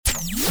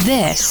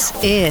This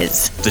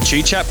is the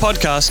Chi Chat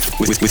podcast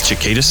with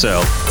Chiquita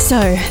Searle.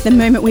 So, the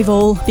moment we've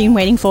all been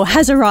waiting for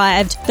has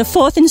arrived. The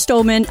fourth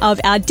installment of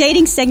our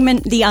dating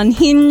segment, The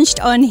Unhinged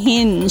on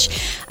Hinge.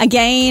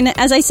 Again,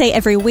 as I say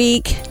every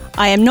week,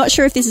 I am not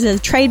sure if this is a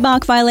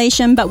trademark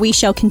violation, but we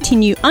shall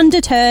continue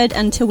undeterred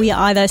until we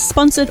are either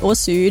sponsored or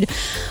sued,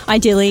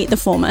 ideally the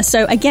former.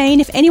 So again,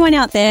 if anyone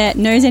out there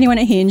knows anyone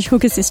at Hinge,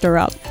 hook a sister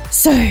up.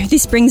 So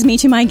this brings me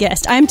to my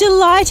guest. I am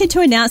delighted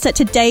to announce that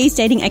today's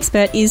dating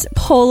expert is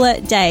Paula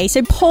Day.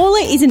 So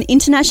Paula is an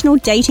international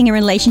dating and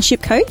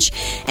relationship coach,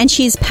 and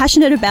she is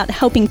passionate about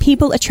helping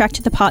people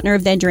attract the partner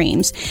of their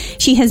dreams.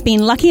 She has been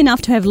lucky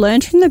enough to have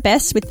learned from the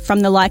best from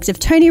the likes of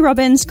Tony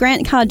Robbins,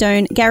 Grant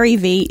Cardone, Gary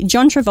Vee,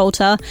 John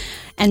Travolta,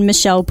 and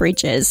Michelle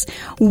Bridges.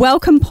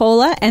 Welcome,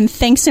 Paula, and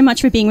thanks so much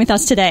for being with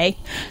us today.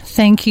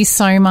 Thank you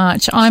so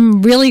much.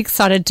 I'm really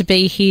excited to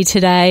be here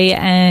today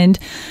and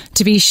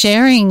to be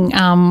sharing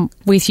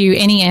with you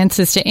any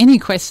answers to any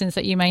questions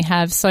that you may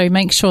have. So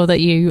make sure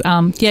that you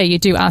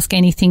do ask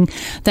anything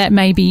that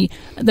may be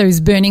those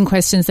burning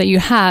questions that you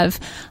have.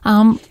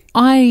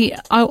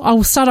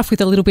 I'll start off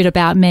with a little bit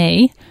about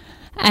me.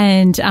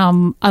 And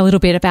a little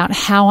bit about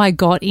how I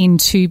got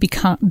into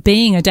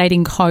being a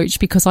dating coach,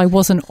 because I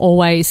wasn't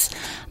always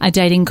a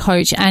dating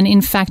coach. And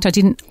in fact, I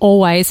didn't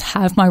always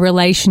have my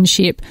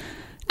relationship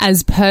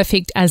as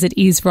perfect as it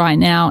is right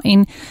now.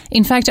 In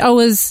fact, I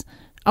was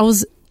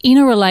in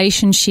a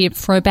relationship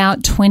for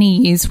about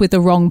 20 years with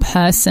the wrong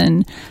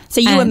person.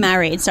 So you were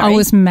married, sorry. I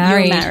was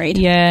married. You were married.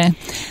 Yeah.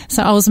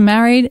 So I was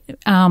married.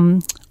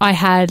 I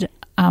had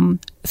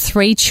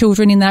 3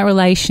 children in that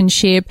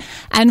relationship,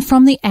 and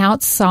from the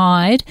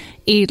outside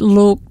it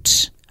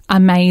looked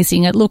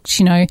amazing. It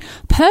looked,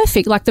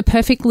 perfect, like the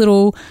perfect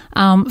little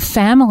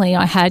family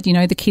I had.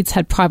 The kids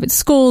had private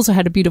schools, I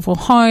had a beautiful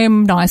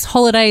home, nice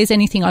holidays,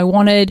 anything I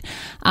wanted.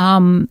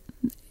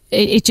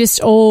 It just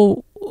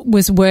all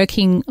was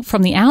working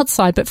from the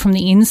outside, but from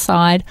the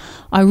inside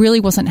I really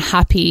wasn't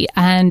happy.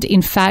 And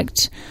in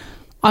fact,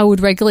 I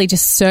would regularly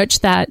just search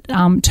that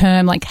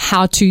term, like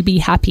how to be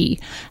happy.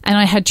 And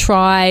I had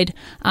tried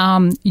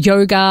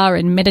yoga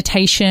and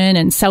meditation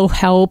and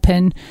self-help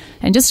and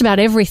just about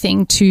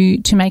everything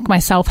to make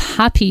myself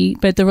happy,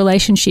 but the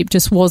relationship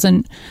just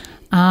wasn't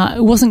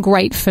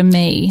great for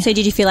me. So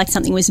did you feel like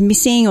something was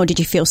missing, or did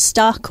you feel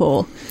stuck?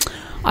 Or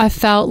I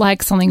felt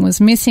like something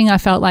was missing. I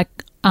felt like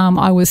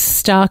I was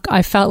stuck.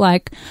 I felt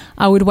like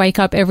I would wake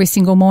up every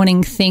single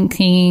morning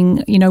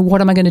thinking, what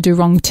am I going to do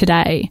wrong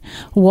today?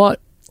 What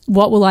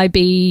will I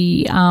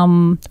be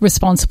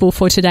responsible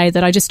for today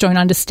that I just don't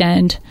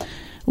understand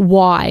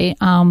why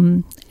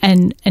and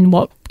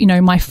what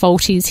my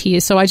fault is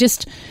here. So I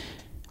just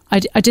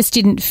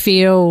didn't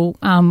feel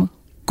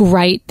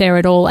great there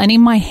at all. And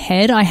in my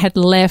head, I had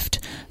left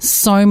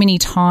so many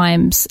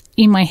times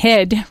in my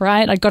head,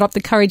 right? I got up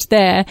the courage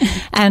there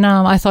and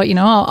I thought,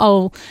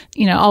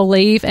 I'll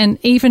leave. And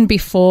even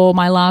before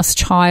my last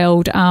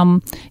child,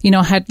 I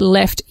had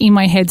left in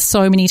my head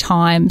so many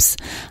times.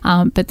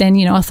 But then,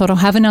 I thought I'll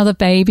have another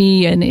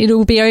baby and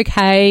it'll be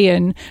okay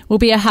and we'll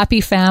be a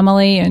happy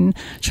family and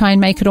try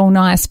and make it all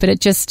nice. But it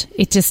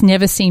just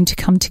never seemed to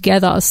come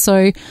together.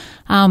 So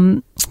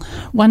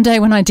one day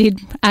when I did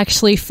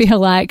actually feel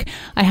like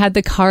I had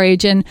the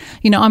courage, and,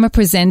 I'm a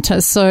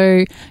presenter,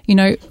 so,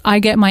 I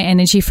get my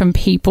energy from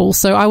people.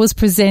 So I was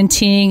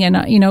presenting and,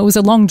 it was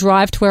a long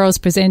drive to where I was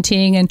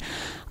presenting, and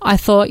I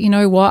thought,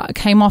 what, I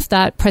came off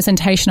that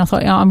presentation, I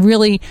thought, I'm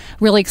really,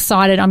 really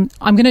excited. I'm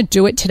going to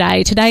do it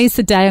today. Today's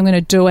the day I'm going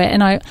to do it.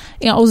 And I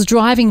was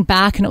driving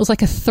back and it was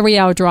like a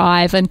 3-hour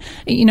drive. And,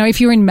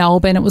 if you're in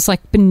Melbourne, it was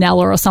like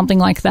Benalla or something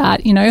like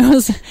that.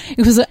 It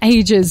was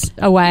ages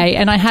away.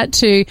 And I had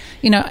to,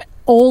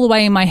 all the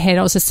way in my head,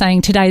 I was just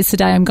saying, today's the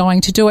day I'm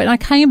going to do it. And I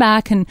came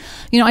back and,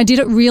 I did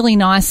it really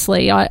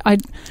nicely. I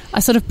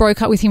sort of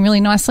broke up with him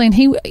really nicely, and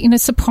he,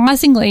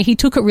 surprisingly, he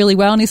took it really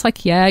well. And he's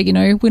like, yeah,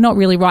 we're not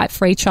really right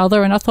for each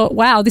other. And I thought,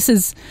 wow, this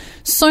is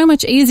so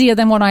much easier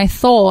than what I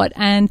thought.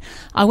 And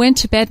I went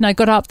to bed and I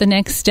got up the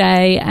next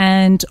day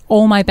and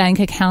all my bank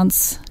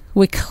accounts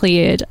were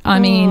cleared. I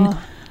mean,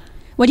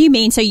 what do you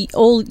mean? So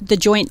all the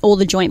joint bank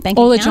accounts?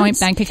 All the joint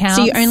bank accounts.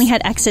 So you only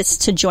had access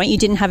to joint? You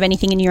didn't have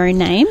anything in your own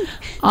name?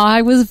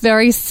 I was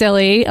very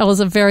silly. I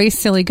was a very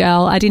silly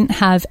girl. I didn't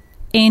have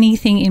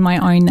anything in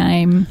my own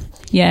name.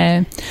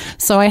 Yeah.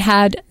 So I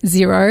had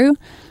 0.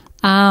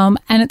 And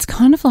it's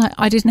kind of like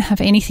I didn't have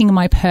anything in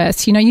my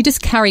purse. You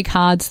just carry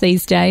cards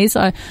these days.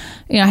 I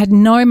had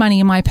no money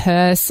in my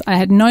purse. I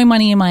had no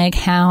money in my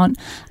account.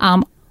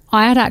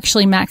 I had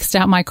actually maxed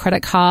out my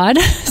credit card,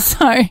 so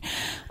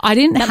I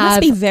didn't have must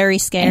be very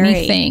scary.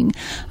 Anything.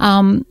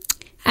 And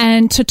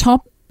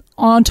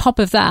on top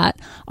of that,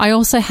 I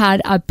also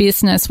had a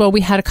business. Well,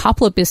 we had a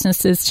couple of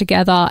businesses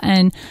together,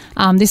 and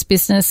this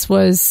business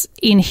was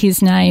in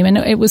his name, and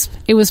it was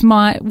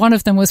one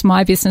of them was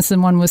my business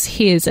and one was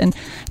his, and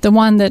the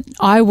one that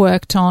I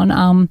worked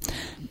on,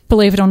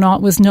 believe it or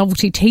not, was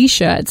novelty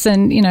T-shirts,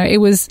 and it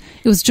was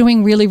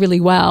doing really, really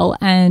well,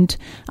 and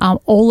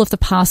all of the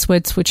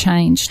passwords were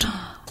changed.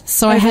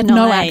 So I had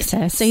no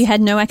access. So you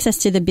had no access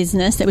to the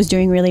business that was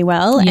doing really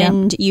well,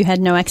 and you had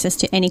no access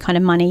to any kind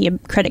of money. Your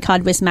credit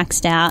card was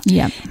maxed out.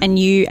 Yeah. And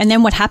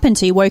then what happened?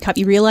 So you woke up,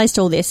 you realised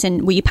all this,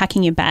 and were you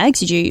packing your bags?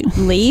 Did you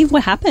leave?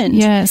 What happened?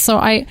 Yeah. So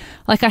I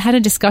had a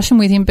discussion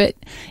with him, but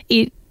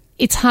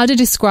it's hard to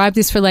describe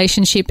this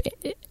relationship.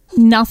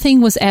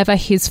 Nothing was ever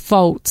his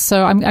fault.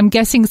 So I'm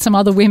guessing some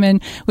other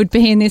women would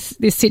be in this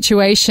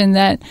situation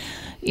that,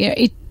 you know,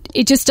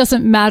 it just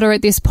doesn't matter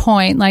at this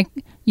point. Like,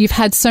 you've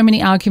had so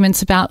many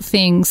arguments about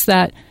things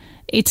that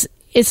it's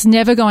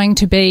never going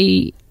to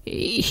be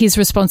his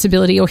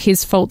responsibility or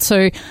his fault.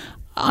 So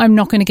I'm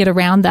not going to get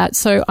around that.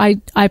 So I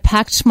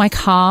packed my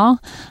car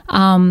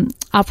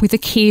up with the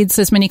kids,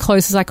 as many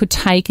clothes as I could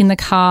take in the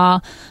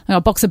car, a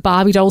box of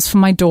Barbie dolls for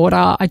my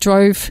daughter. I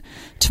drove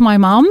to my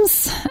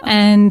mum's,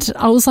 and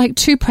I was like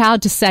too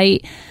proud to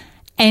say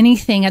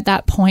anything at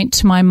that point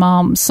to my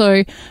mum.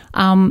 So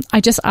I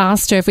just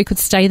asked her if we could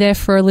stay there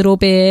for a little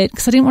bit,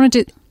 because I didn't want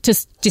to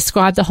just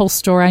describe the whole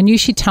story. I knew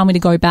she'd tell me to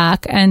go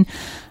back, and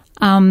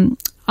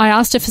I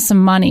asked her for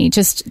some money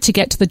just to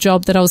get to the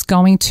job that I was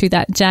going to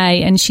that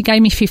day, and she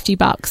gave me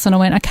 $50, and I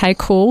went, okay,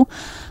 cool.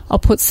 I'll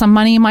put some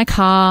money in my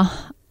car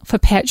for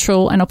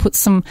petrol, and I'll put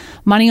some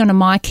money on a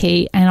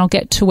MyKey, and I'll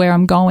get to where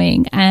I'm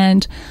going.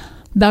 And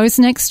those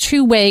next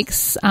 2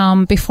 weeks,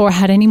 before I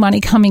had any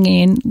money coming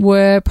in,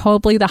 were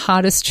probably the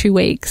hardest 2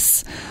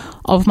 weeks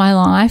of my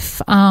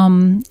life.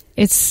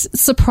 It's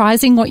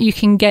surprising what you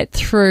can get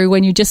through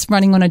when you're just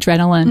running on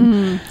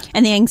adrenaline.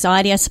 And the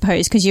anxiety, I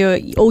suppose, because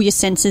all your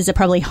senses are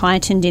probably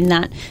heightened in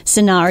that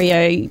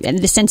scenario, and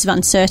the sense of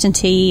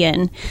uncertainty.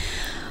 And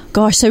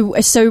gosh,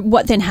 so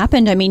what then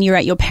happened? I mean, you're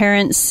at your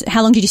parents'.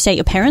 How long did you stay at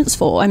your parents'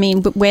 for? I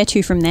mean, where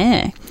to from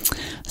there?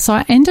 So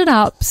I ended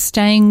up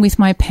staying with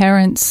my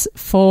parents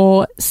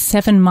for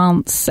 7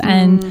 months,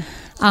 and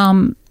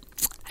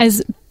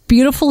as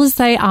beautiful as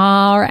they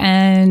are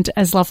and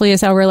as lovely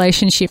as our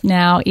relationship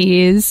now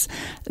is,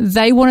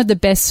 they wanted the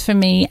best for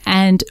me,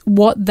 and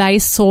what they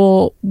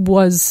saw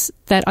was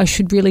that I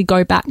should really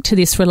go back to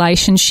this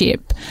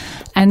relationship.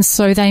 And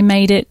so they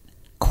made it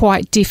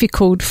quite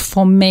difficult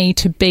for me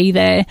to be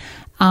there.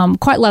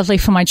 Quite lovely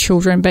for my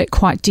children, but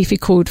quite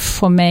difficult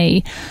for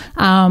me.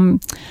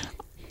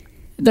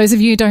 Those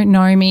of you who don't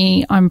know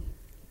me, I'm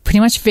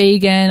pretty much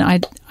vegan.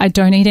 I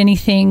don't eat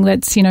anything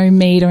that's,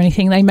 meat or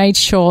anything. They made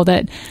sure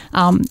that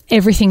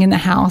everything in the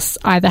house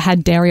either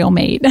had dairy or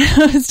meat.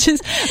 It's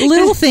just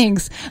little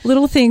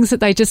things that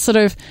they just sort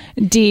of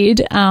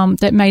did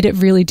that made it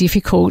really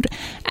difficult.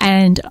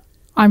 And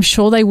I'm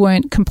sure they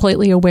weren't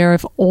completely aware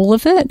of all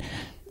of it,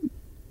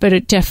 but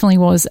it definitely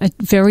was a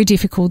very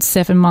difficult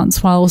 7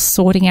 months while I was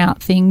sorting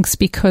out things,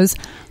 because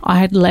I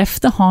had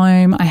left the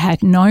home, I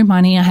had no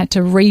money, I had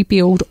to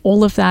rebuild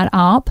all of that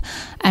up.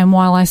 And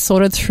while I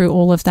sorted through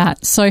all of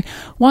that, so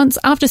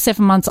after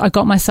 7 months, I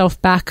got myself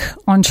back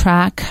on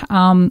track.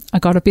 I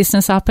got a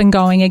business up and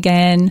going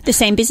again. The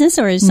same business,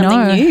 or is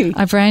something new?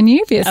 A brand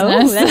new business.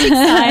 Oh, that's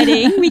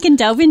exciting. We can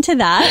delve into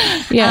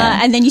that. Yeah.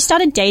 And then you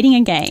started dating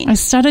again. I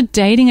started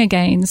dating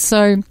again.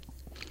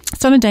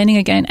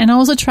 And I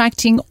was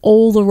attracting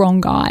all the wrong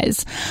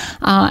guys.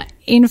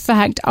 In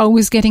fact, I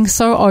was getting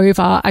so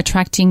over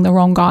attracting the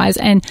wrong guys,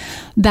 and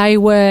they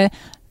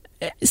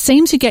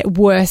seemed to get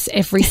worse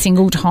every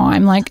single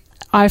time. Like,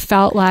 I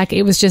felt like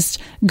it was just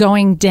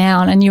going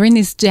down, and you're in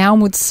this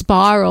downward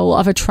spiral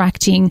of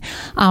attracting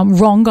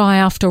wrong guy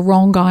after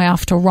wrong guy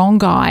after wrong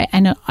guy.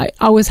 And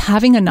I was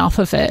having enough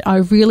of it. I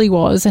really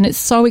was. And it's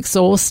so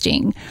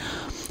exhausting.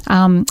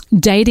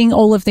 Dating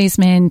all of these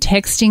men,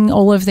 texting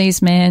all of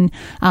these men,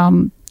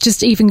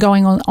 just even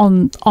going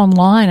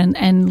online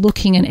and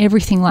looking and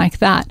everything like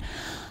that.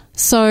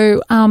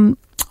 So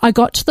I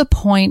got to the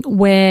point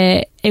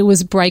where it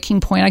was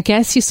breaking point. I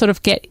guess you sort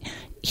of get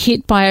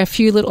hit by a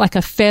few little, like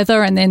a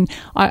feather, and then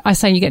I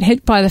say you get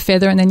hit by the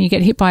feather, and then you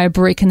get hit by a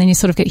brick, and then you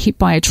sort of get hit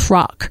by a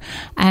truck.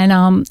 And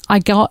I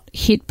got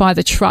hit by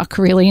the truck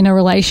really in a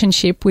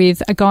relationship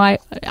with a guy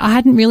I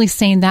hadn't really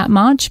seen that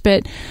much,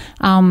 but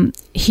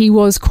he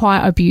was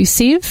quite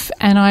abusive,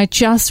 and I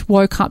just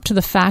woke up to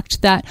the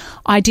fact that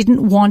I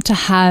didn't want to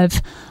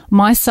have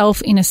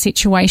myself in a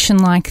situation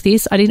like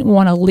this. I didn't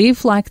want to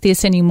live like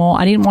this anymore.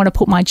 I didn't want to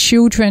put my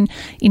children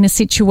in a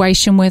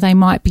situation where they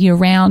might be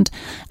around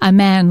a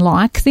man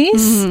like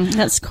this.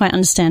 That's quite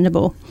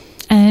understandable.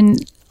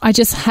 And I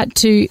just had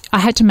to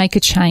make a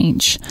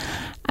change.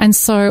 And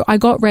so I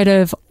got rid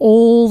of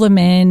all the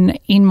men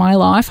in my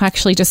life. I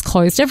actually just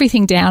closed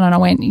everything down, and I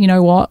went, you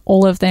know what,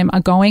 all of them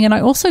are going. And I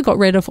also got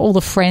rid of all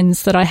the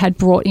friends that I had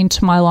brought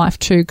into my life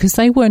too, because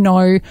they were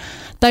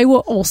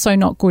also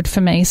not good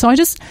for me. So I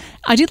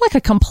did like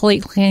a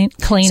complete clean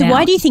So out.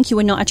 why do you think you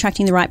were not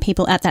attracting the right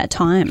people at that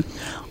time?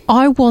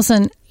 I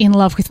wasn't in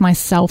love with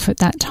myself at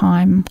that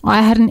time.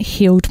 I hadn't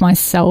healed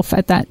myself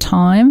at that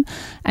time.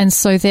 And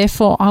so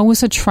therefore I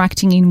was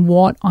attracting in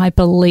what I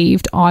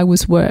believed I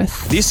was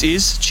worth. This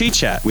is Chi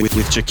Chat with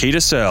Chiquita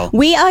Searle.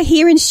 We are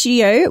here in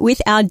studio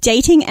with our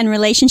dating and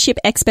relationship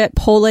expert,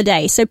 Paula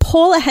Day. So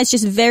Paula has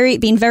just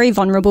been very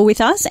vulnerable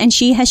with us, and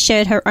she has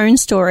shared her own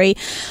story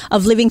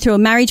of living through a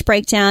marriage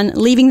breakdown,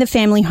 leaving the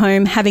family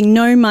home, having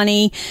no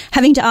money,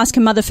 having to ask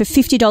her mother for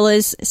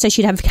 $50 so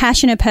she'd have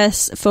cash in her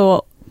purse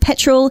for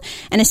petrol,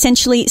 and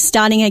essentially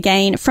starting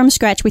again from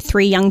scratch with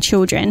 3 young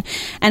children.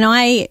 And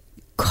I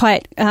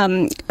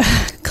couldn't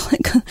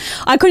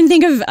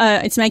think of,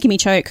 it's making me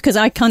choke because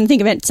I can't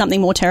think of it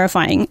something more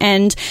terrifying.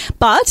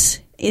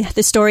 But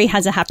the story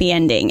has a happy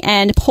ending,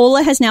 and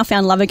Paula has now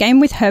found love again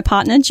with her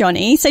partner,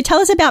 Johnny. So tell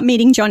us about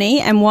meeting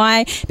Johnny and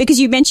why, because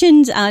you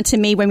mentioned to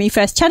me when we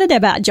first chatted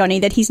about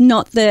Johnny that he's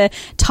not the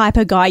type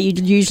of guy you'd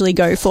usually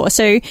go for.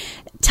 So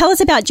tell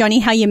us about Johnny,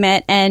 how you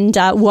met, and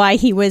why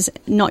he was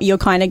not your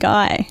kind of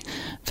guy.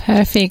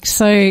 Perfect.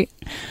 So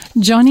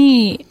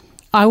Johnny,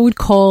 I would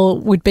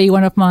be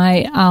one of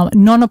my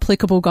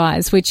non-applicable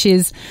guys, which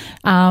is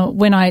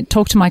when I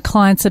talk to my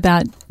clients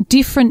about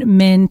different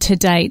men to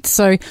date.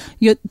 So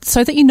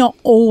that you're not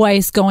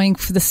always going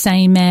for the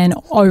same man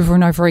over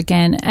and over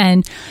again.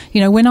 And,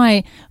 when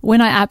I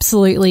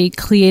absolutely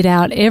cleared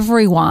out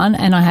everyone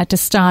and I had to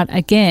start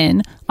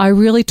again, I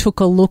really took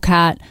a look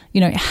at,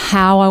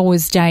 how I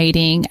was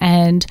dating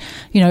and,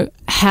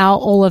 how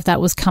all of that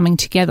was coming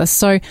together.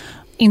 So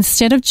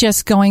instead of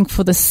just going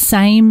for the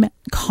same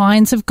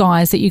kinds of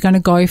guys that you're going to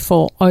go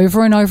for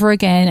over and over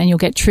again and you'll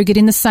get triggered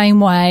in the same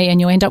way and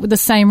you'll end up with the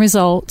same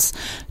results,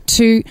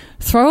 to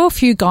throw a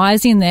few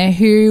guys in there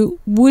who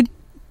would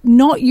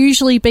not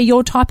usually be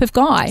your type of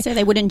guy. So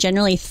they wouldn't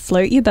generally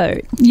float your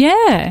boat.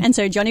 Yeah. And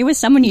so Johnny was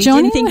someone you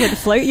didn't think would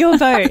float your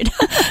boat.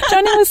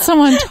 Johnny was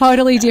someone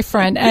totally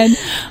different. And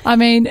I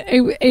mean,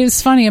 it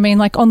was funny. I mean,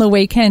 like on the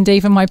weekend,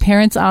 even my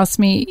parents asked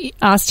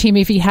him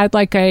if he had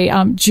like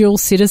a dual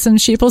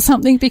citizenship or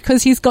something,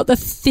 because he's got the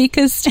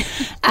thickest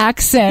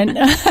accent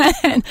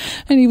and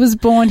he was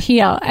born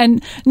here,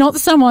 and not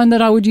someone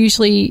that I would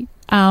usually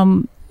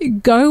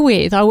go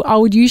with. I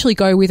would usually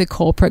go with a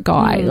corporate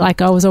guy.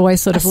 Like I was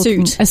always sort of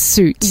looking a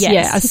suit. Yes.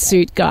 Yeah, a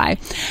suit guy.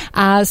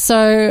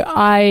 So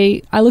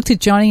I looked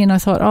at Johnny and I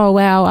thought, oh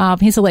wow,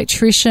 he's an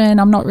electrician.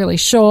 I'm not really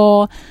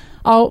sure.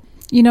 Oh,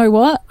 you know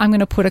what? I'm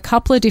going to put a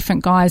couple of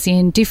different guys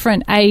in,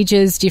 different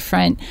ages,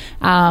 different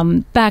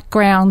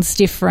backgrounds,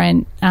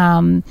 different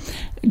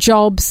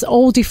jobs,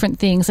 all different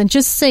things, and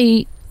just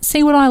see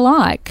what I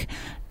like.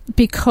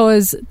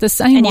 Because the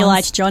same and you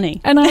liked Johnny.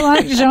 And I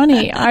liked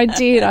Johnny. I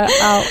did.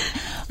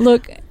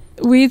 Look,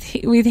 with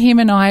him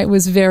and I, it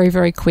was very,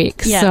 very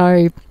quick. Yeah.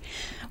 So,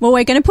 well,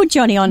 we're going to put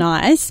Johnny on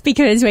ice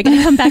because we're going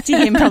to come back to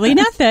him probably in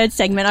our third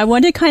segment. I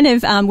want to kind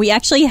of, we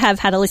actually have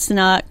had a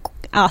listener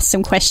ask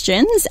some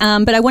questions,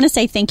 but I want to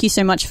say thank you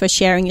so much for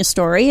sharing your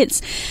story.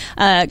 It's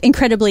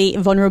incredibly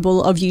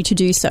vulnerable of you to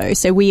do so.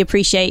 So we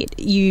appreciate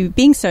you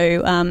being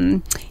so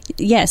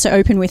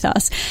open with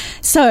us.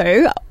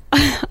 So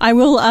I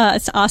will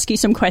ask you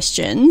some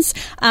questions.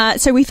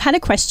 So we've had a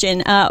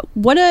question.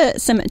 What are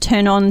some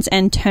turn-ons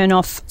and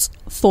turn-offs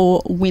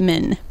for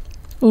women?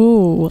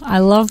 Ooh, I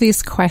love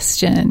this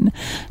question.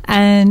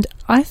 And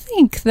I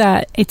think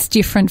that it's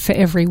different for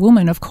every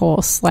woman, of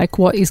course, like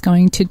what is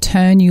going to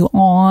turn you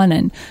on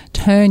and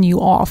turn you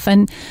off.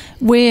 And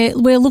we're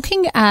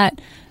looking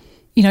at,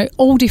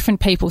 all different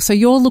people. So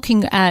you're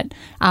looking at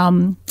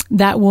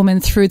that woman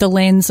through the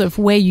lens of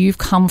where you've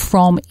come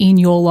from in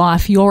your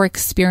life, your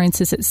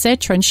experiences,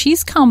 etc. And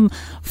she's come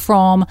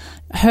from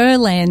her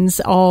lens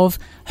of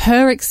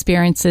her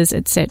experiences,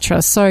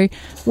 etc. So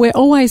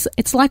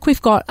it's like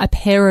we've got a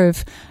pair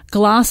of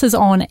glasses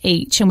on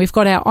each, and we've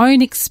got our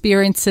own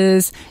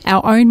experiences,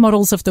 our own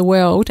models of the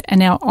world,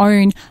 and our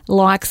own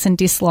likes and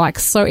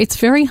dislikes. So it's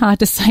very hard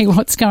to say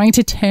what's going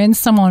to turn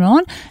someone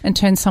on and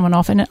turn someone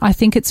off. And I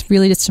think it's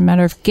really just a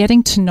matter of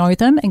getting to know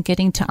them and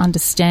getting to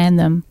understand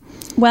them.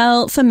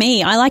 Well, for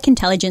me, I like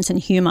intelligence and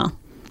humour.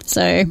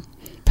 So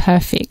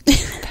perfect.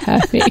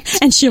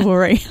 And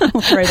chivalry.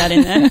 I'll throw that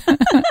in there.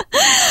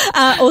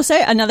 Also,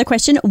 another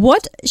question.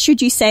 What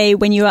should you say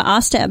when you are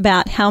asked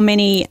about how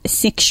many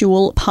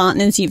sexual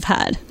partners you've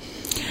had?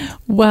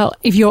 Well,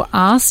 if you're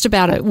asked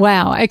about it,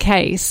 wow.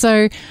 Okay.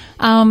 So,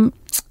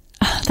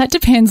 that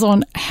depends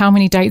on how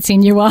many dates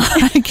in you are,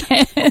 I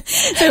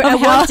guess. So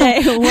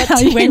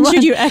when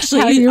should you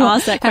actually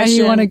ask that question? How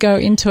you want to go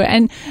into it.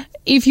 And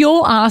if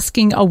you're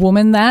asking a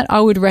woman that,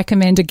 I would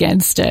recommend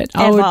against it.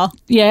 I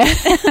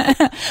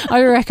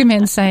would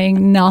recommend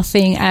saying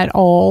nothing at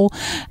all.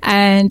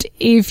 And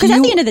because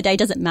at the end of the day,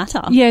 does it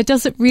matter? Yeah,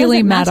 does it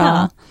really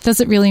matter? Does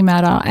it really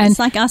matter? And it's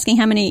like asking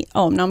how many.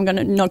 Oh no, I'm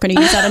not going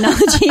to use that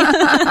analogy.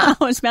 I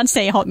was about to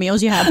say hot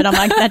meals you have, but I'm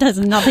like that has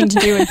nothing to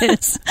do with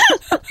this.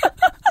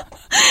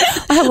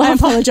 I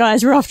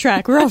apologise. We're off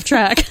track.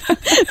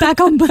 back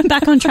on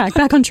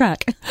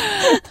track.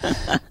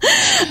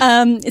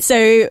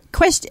 So,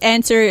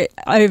 answer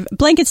of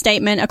blanket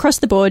statement across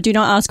the board. Do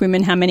not ask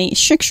women how many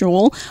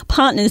sexual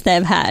partners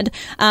they've had.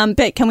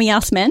 But can we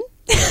ask men?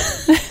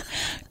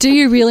 Do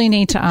you really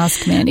need to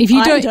ask men? If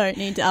you don't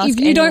need to ask. If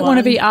you don't want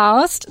to be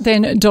asked,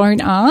 then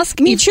don't ask.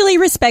 Mutually,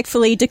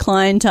 respectfully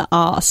decline to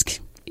ask.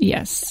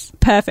 Yes.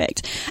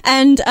 Perfect.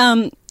 And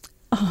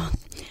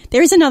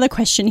there is another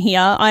question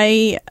here.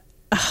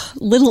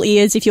 Little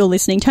ears, if you're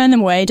listening, turn them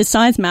away. Does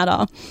size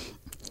matter?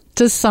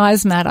 Does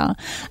size matter?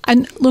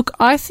 And look,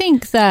 I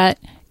think that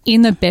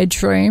in the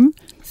bedroom,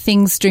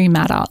 things do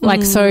matter.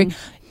 Like, so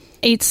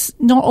it's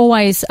not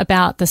always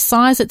about the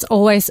size. It's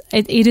always,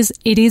 it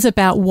is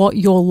about what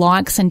your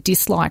likes and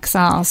dislikes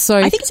are. So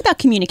I think it's about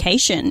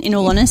communication, in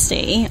all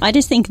honesty. I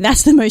just think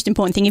that's the most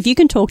important thing. If you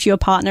can talk to your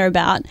partner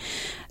about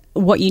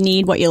what you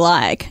need, what you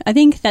like, I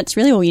think that's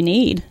really all you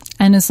need.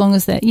 And as long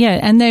as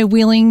they're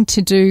willing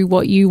to do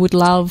what you would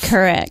love.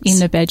 Correct. In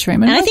the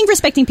bedroom. And I think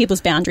respecting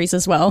people's boundaries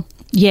as well.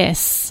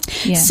 Yes.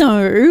 Yeah.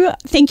 So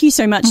thank you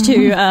so much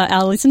to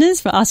our listeners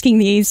for asking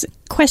these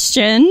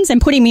questions and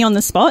putting me on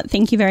the spot.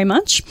 Thank you very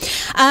much.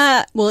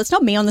 Well, it's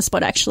not me on the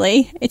spot,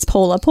 actually. It's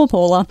Paula. Poor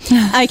Paula.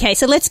 Okay,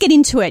 so let's get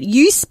into it.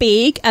 You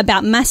speak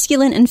about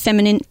masculine and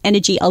feminine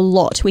energy a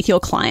lot with your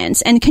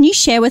clients. And can you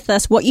share with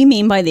us what you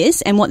mean by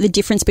this and what the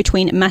difference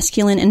between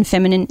masculine and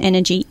feminine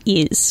energy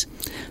is?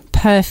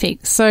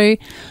 Perfect. So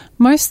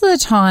most of the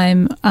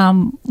time,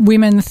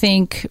 women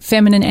think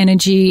feminine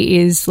energy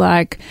is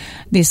like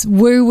this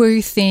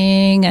woo-woo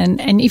thing.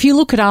 And if you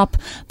look it up,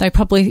 they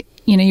probably,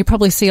 you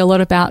probably see a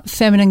lot about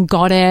feminine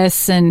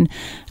goddess and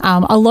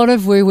a lot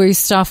of woo-woo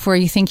stuff where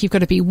you think you've got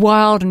to be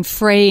wild and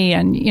free.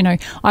 And,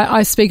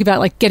 I speak about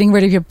like getting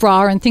rid of your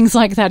bra and things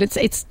like that.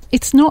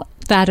 It's not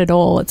that at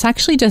all. It's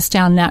actually just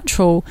our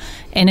natural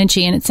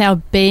energy, and it's our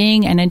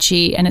being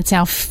energy, and it's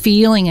our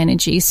feeling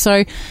energy.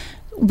 So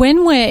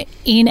when we're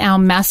in our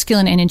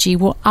masculine energy,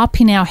 we're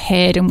up in our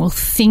head and we're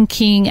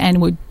thinking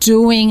and we're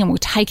doing and we're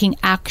taking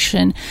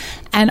action.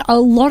 And a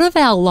lot of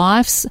our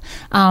lives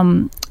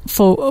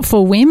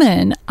for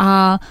women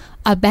are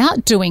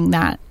about doing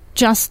that,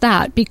 just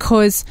that,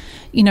 because,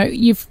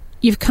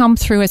 you've come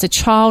through as a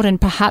child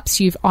and perhaps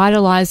you've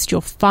idolized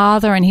your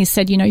father and he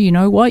said, you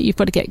know what, you've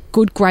got to get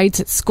good grades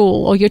at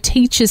school, or your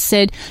teacher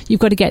said you've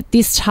got to get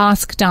this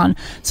task done.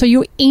 So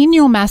you're in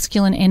your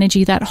masculine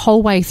energy that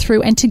whole way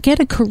through. And to get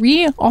a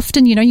career,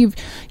 often,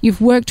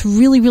 you've worked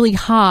really, really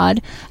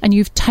hard and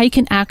you've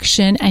taken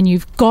action and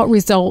you've got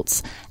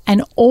results.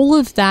 And all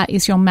of that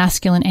is your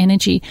masculine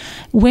energy.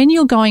 When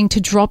you're going to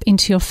drop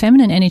into your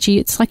feminine energy,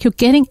 it's like you're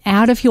getting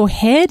out of your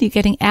head, you're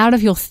getting out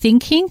of your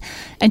thinking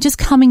and just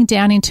coming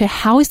down into,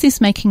 how is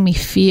this making me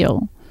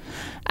feel?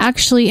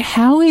 Actually,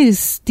 how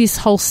is this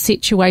whole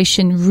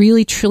situation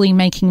really, truly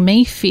making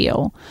me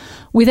feel?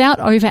 Without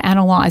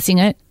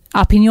overanalyzing it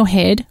up in your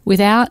head,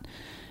 without,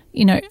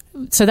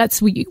 so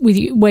that's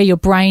where your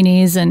brain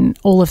is and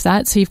all of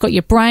that. So you've got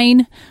your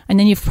brain, and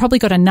then you've probably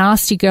got a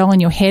nasty girl in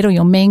your head, or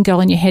your mean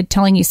girl in your head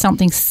telling you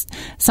something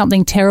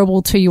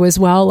terrible to you as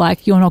well,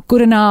 like you're not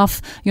good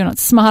enough, you're not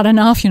smart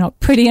enough, you're not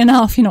pretty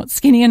enough, you're not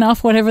skinny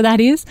enough, whatever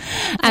that is.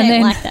 And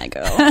don't like that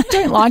girl.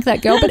 Don't like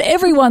that girl, but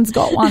everyone's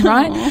got one,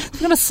 right?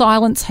 We've got to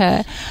silence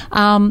her.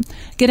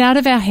 Get out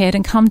of our head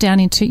and come down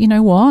into,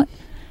 what?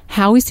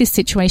 How is this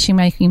situation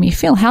making me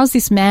feel? How's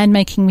this man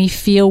making me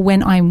feel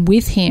when I'm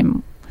with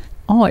him?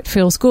 Oh, it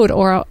feels good,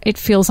 or it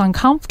feels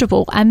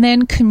uncomfortable, and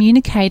then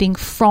communicating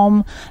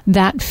from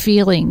that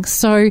feeling.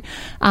 So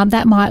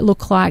that might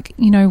look like,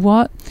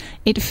 what?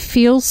 It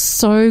feels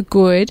so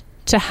good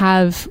to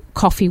have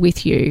coffee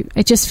with you.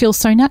 It just feels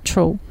so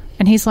natural.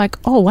 And he's like,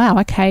 oh, wow,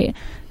 okay,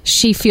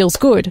 she feels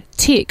good.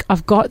 Tick,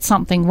 I've got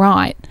something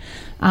right.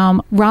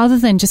 Rather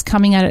than just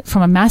coming at it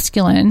from a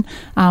masculine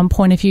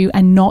point of view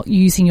and not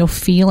using your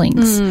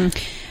feelings.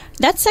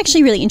 That's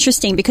actually really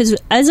interesting, because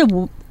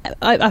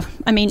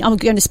I mean, I'm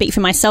going to speak for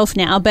myself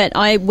now, but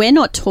we're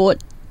not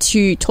taught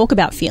to talk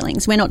about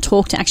feelings. We're not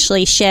taught to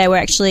actually share. We're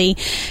actually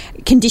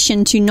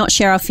conditioned to not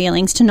share our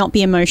feelings, to not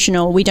be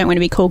emotional. We don't want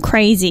to be called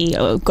crazy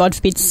or, God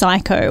forbid,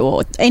 psycho,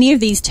 or any of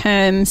these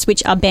terms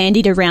which are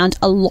bandied around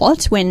a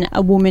lot when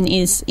a woman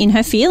is in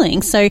her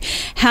feelings. So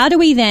how do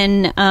we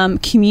then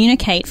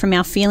communicate from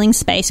our feeling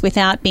space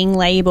without being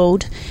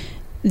labelled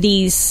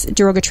these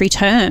derogatory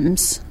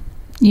terms?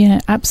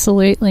 Yeah,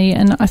 absolutely.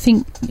 And I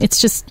think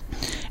it's just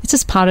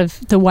part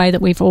of the way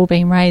that we've all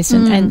been raised,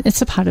 and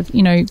it's a part of,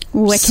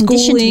 we're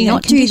conditioned to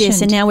not do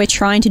this, and now we're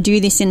trying to do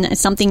this in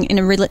something,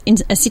 in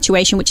a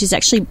situation which is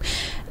actually,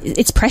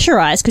 it's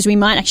pressurized, because we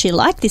might actually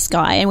like this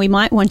guy and we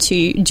might want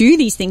to do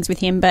these things with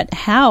him, but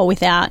how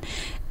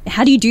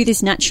do you do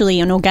this naturally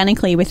and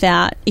organically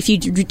without, if you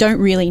don't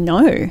really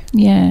know?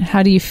 Yeah,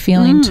 how do you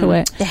feel into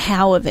it? The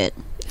how of it.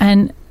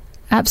 And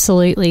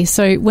absolutely.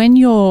 So when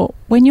you're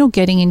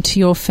getting into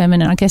your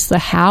feminine, I guess the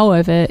how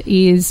of it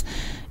is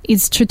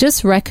to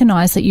just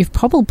recognize that you've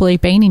probably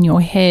been in your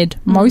head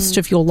most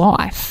of your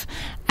life,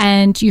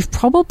 and you've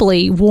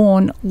probably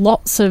worn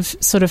lots of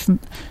sort of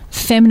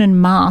feminine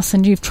masks,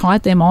 and you've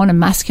tried them on, and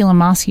masculine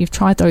masks, you've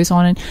tried those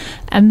on,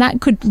 and that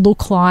could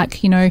look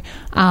like, you know,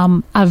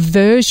 a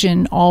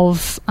version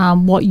of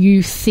what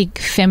you think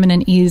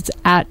feminine is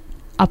at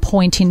a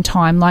point in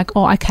time. Like,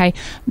 oh, okay,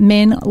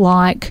 men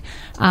like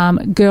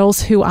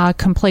girls who are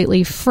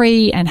completely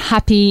free and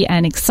happy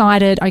and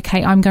excited.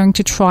 Okay, I'm going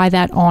to try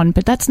that on,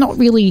 but that's not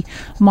really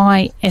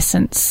my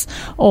essence.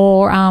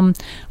 Or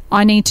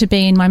I need to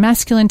be in my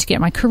masculine to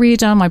get my career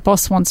done. My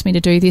boss wants me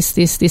to do this,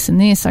 this, this, and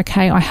this.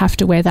 Okay, I have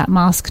to wear that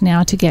mask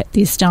now to get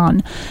this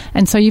done.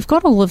 And so you've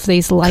got all of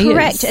these layers.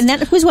 Correct. And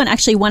that was one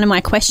of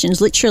my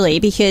questions, literally,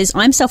 because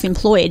I'm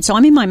self-employed, so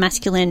I'm in my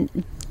masculine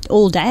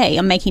all day.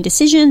 I'm making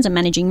decisions, I'm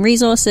managing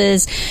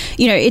resources,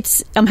 you know,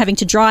 I'm having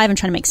to drive, I'm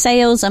trying to make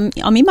sales, I'm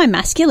in my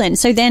masculine.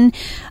 So then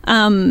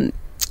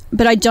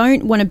but I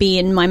don't want to be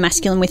in my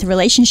masculine with a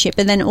relationship.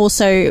 And then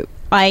also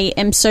I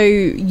am so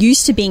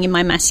used to being in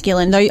my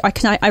masculine, though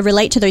I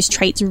relate to those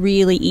traits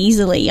really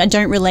easily. I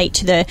don't relate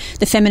to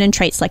the feminine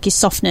traits like your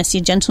softness,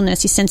 your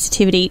gentleness, your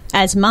sensitivity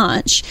as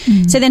much.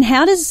 So then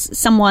how does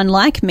someone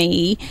like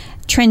me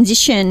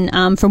transition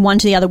from one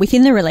to the other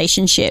within the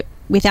relationship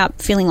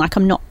without feeling like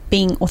I'm not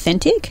being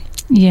authentic?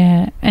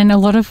 Yeah, and a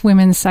lot of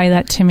women say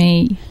that to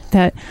me,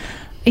 that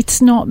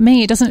it's not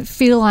me, it doesn't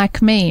feel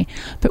like me.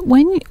 But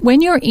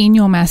when you're in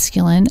your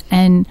masculine,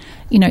 and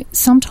you know,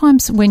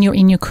 sometimes when you're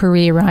in your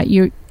career, right,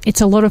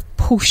 it's a lot of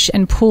push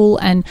and pull,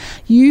 and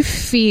you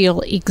feel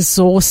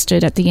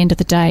exhausted at the end of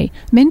the day.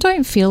 Men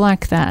don't feel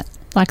like that.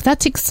 Like,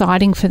 that's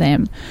exciting for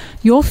them.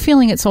 You're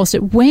feeling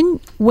exhausted when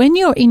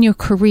you're in your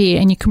career,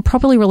 and you can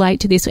probably relate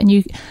to this, and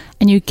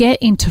you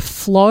get into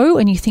flow,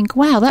 and you think,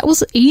 wow, that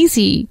was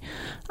easy,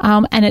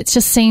 and it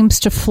just seems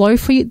to flow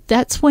for you.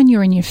 That's when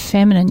you're in your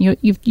feminine.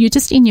 You're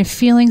just in your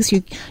feelings.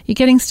 You're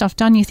getting stuff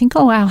done. You think,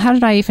 oh wow, how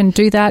did I even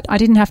do that? I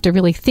didn't have to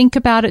really think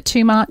about it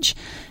too much.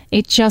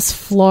 It just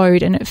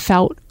flowed, and it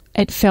felt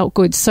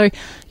good. So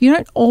you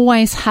don't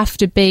always have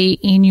to be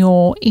in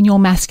your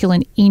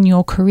masculine in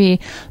your career,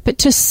 but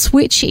to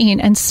switch in,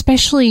 and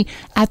especially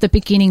at the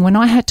beginning when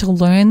I had to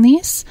learn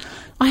this,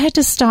 I had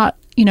to start,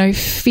 you know,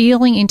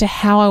 feeling into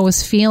how I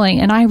was feeling,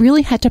 and I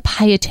really had to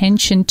pay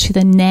attention to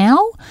the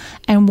now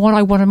and what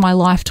I wanted my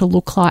life to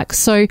look like.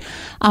 So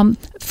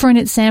for an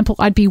example,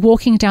 I'd be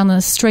walking down the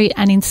street,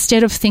 and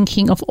instead of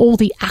thinking of all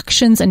the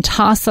actions and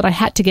tasks that I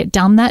had to get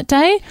done that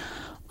day,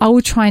 I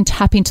would try and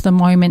tap into the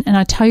moment. And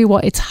I tell you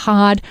what, it's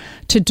hard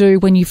to do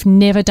when you've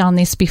never done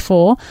this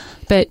before,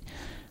 but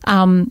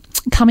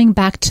coming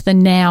back to the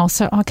now.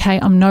 So, okay,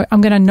 I'm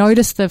going to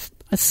notice the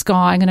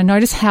sky. I'm going to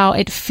notice how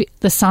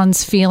the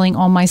sun's feeling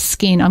on my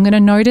skin. I'm going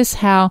to notice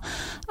how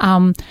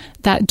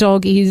that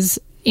dog is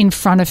in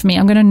front of me.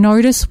 I'm going to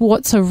notice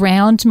what's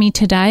around me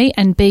today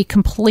and be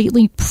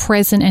completely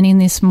present and in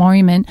this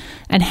moment,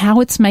 and how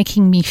it's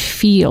making me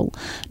feel.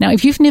 Now,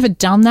 if you've never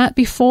done that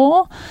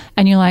before,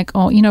 and you're like,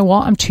 oh, you know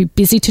what, I'm too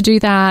busy to do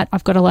that,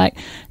 I've got to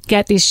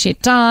get this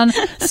shit done,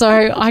 so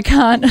I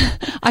can't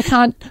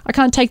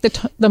take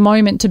the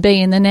moment to be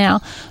in the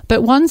now.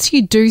 But once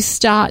you do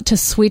start to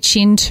switch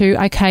into,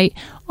 okay,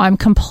 I'm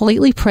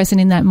completely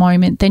present in that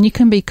moment, then you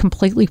can be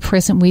completely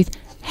present with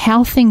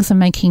how things are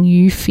making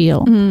you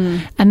feel.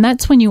 And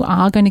that's when you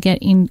are going to get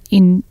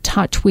in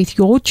touch with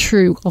your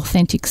true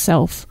authentic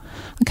self.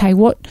 Okay,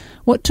 what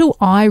do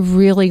I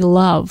really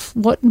love?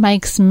 What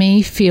makes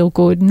me feel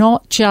good?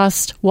 Not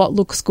just what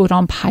looks good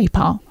on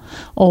paper,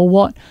 or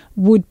what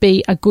would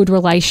be a good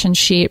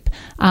relationship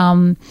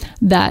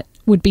that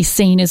would be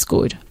seen as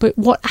good, but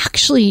what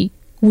actually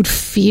would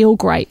feel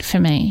great for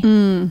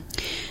me.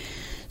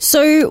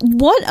 So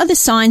what are the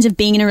signs of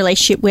being in a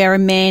relationship where a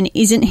man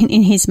isn't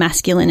in his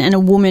masculine and a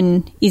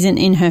woman isn't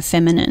in her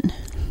feminine?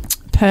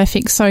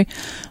 Perfect. So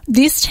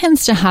this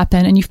tends to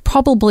happen, and you've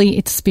probably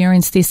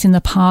experienced this in the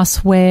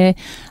past, where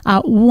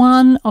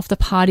one of the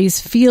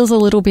parties feels a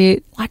little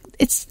bit like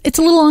it's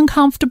a little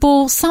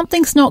uncomfortable.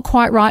 Something's not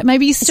quite right.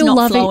 Maybe you still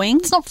love it.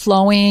 It's not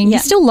flowing. Yeah. You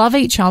still love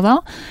each other.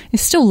 You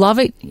still love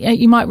it.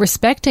 You might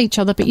respect each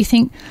other, but you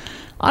think,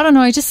 I don't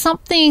know,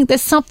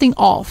 there's something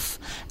off.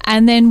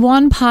 And then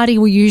one party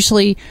will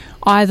usually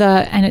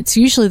and it's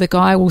usually the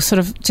guy, will sort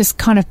of just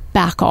kind of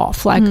back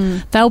off.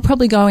 They'll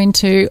probably go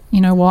into,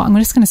 you know what, I'm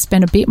just going to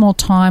spend a bit more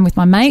time with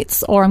my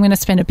mates, or I'm going to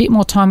spend a bit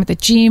more time at the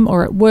gym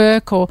or at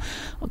work, or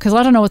because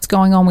I don't know what's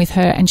going on with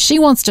her. And she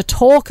wants to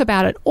talk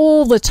about it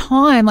all the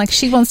time. Like,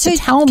 she wants to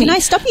tell me. Can I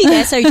stop you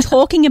there? So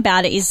talking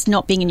about it is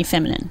not being in your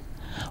feminine.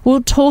 Well,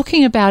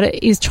 talking about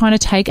it is trying to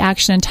take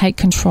action and take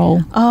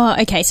control. Oh,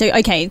 okay. So,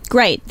 okay,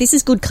 great. This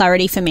is good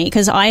clarity for me,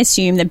 because I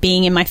assume that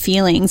being in my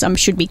feelings, I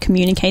should be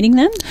communicating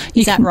them.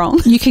 Is that wrong?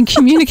 You can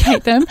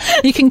communicate them.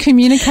 You can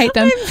communicate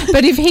them.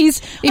 But if he's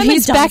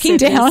backing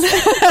down,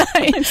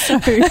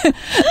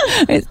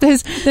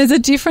 there's a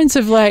difference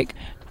of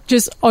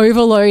just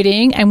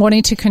overloading and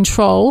wanting to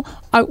control.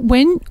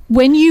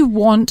 When you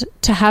want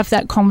to have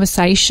that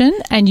conversation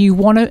and you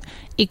want to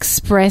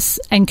express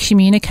and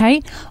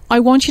communicate,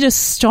 I want you to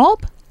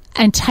stop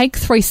and take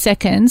 3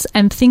 seconds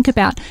and think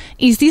about,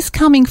 is this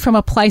coming from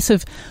a place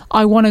of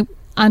I want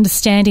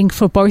understanding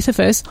for both of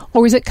us,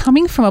 or is it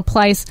coming from a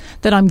place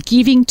that I'm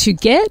giving to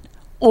get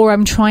or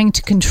I'm trying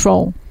to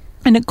control?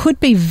 And it could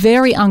be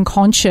very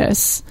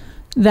unconscious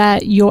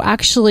that you're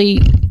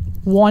actually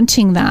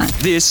wanting that.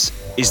 This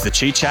is the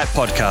Chi Chat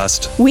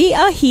Podcast. We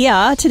are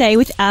here today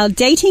with our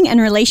dating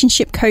and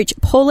relationship coach,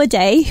 Paula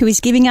Day, who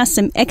is giving us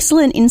some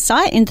excellent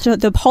insight into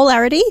the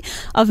polarity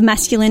of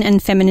masculine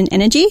and feminine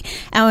energy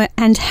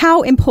and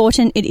how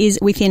important it is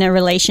within a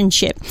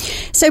relationship.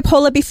 So,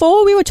 Paula,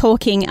 before we were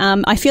talking,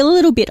 I feel a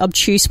little bit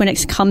obtuse when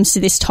it comes to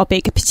this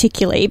topic,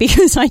 particularly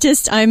because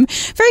I'm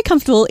very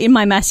comfortable in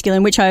my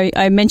masculine, which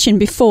I mentioned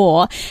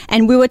before,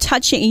 and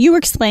you were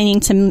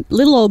explaining to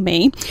little old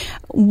me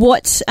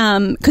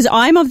because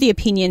I'm of the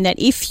opinion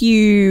that if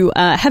you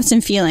have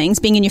some feelings,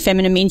 being in your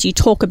feminine means you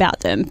talk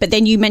about them. But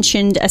then you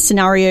mentioned a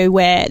scenario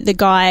where the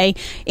guy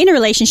in a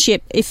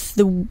relationship, if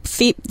the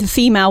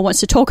female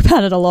wants to talk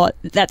about it a lot,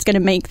 that's going to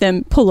make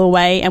them pull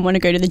away and want to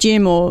go to the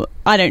gym or,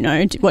 I don't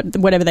know,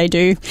 whatever they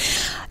do.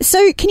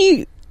 So can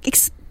you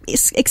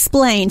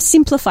explain,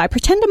 simplify,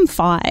 pretend I'm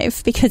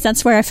 5, because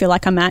that's where I feel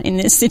like I'm at in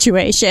this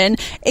situation.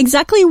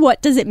 Exactly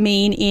what does it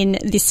mean in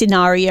this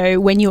scenario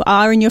when you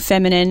are in your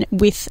feminine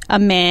with a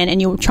man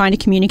and you're trying to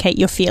communicate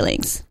your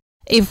feelings?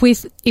 If we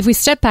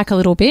step back a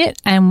little bit,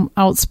 and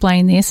I'll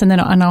explain this, and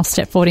I'll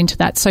step forward into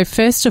that. So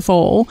first of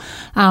all,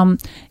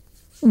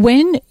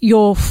 when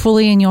you're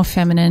fully in your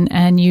feminine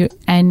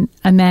and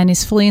a man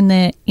is fully in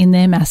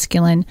their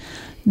masculine,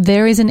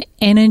 there is an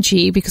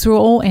energy, because we're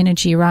all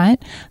energy,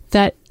 right,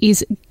 that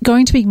is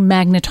going to be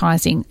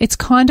magnetizing. It's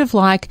kind of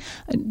like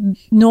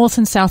North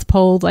and South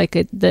Pole, like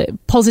the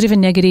positive and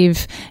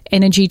negative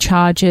energy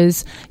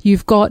charges.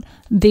 You've got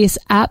this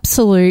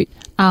absolute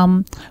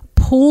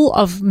pool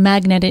of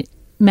magnetic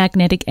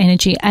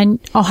energy. And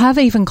I'll have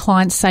even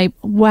clients say,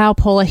 wow,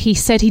 Paula, he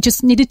said he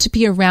just needed to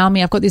be around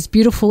me. I've got this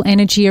beautiful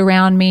energy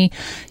around me.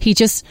 He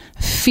just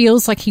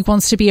feels like he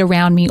wants to be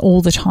around me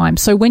all the time.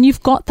 So when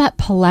you've got that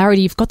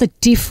polarity, you've got the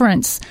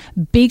difference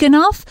big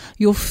enough,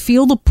 you'll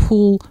feel the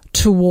pull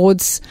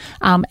towards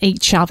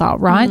each other,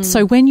 right?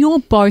 So when you're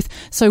both,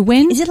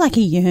 is it like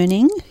a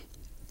yearning?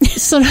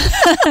 Sort of,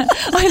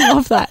 I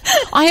love that.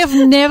 I have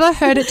never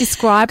heard it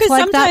described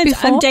like that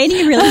before. I'm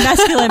dating a really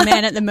masculine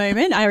man at the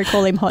moment. I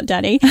call him Hot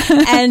Daddy.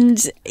 And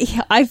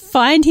I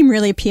find him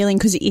really appealing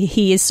because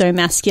he is so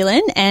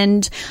masculine.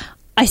 And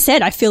I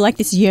feel like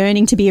this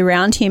yearning to be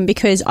around him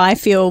because I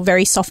feel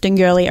very soft and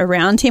girly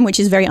around him, which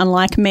is very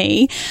unlike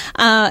me.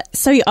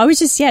 So I was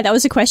just, that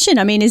was a question.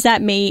 I mean, is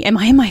that me? Am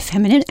I in my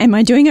feminine? Am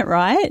I doing it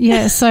right?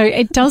 Yeah, so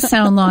it does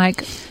sound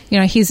like,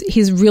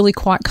 he's really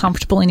quite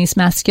comfortable in his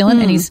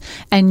masculine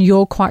and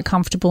you're quite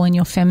comfortable in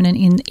your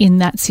feminine in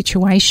that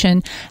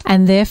situation.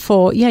 And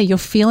therefore, you're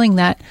feeling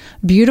that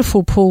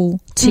beautiful pull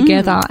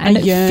together and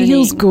it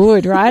feels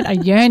good, right? A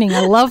yearning.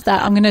 I love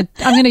that. I'm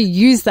going to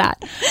use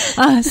that.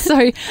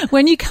 So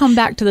when you come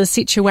back to the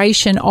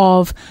situation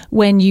of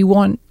when you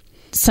want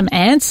some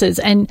answers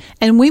and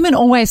women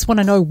always want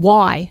to know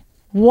why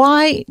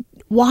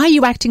are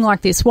you acting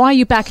like this? Why are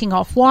you backing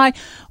off? Why?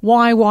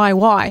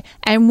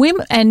 And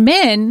women and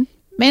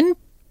men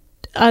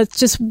are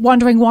just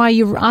wondering why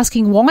you're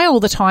asking why all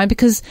the time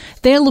because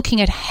they're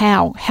looking at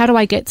how do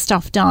I get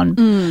stuff done?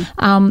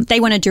 They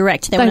want to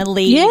direct, they want to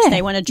lead,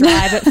 they want to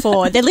drive it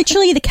forward. They're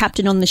literally the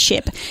captain on the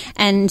ship,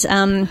 and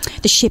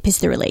the ship is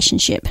the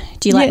relationship.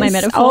 Do you like my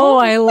metaphor? Oh,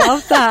 I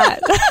love that.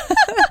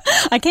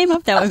 I came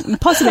up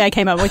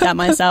with that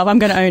myself. I'm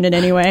going to own it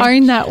anyway.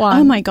 Own that one.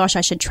 Oh my gosh,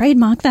 I should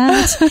trademark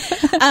that.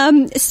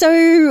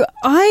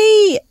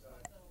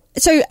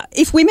 So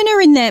if women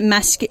are in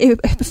their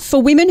for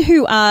women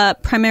who are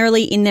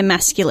primarily in their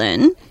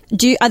masculine,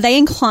 are they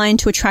inclined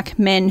to attract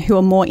men who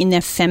are more in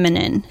their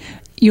feminine?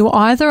 You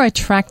either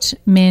attract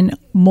men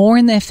more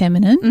in their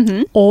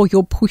feminine or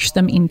you'll push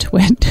them into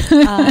it.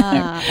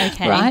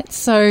 Okay. Right?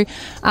 So,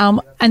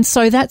 and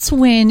so that's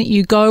when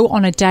you go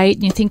on a date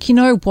and you think, you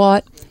know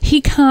what?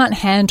 He can't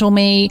handle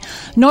me.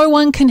 No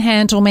one can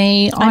handle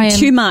me. I'm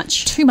too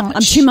much.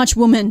 I'm too much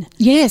woman.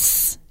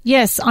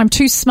 Yes, I'm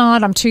too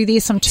smart, I'm too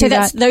this, I'm too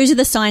that. So those are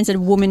the signs that a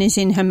woman is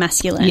in her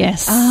masculine.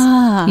 Yes.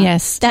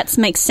 Yes. That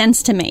makes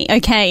sense to me.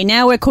 Okay,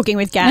 now we're cooking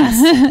with gas.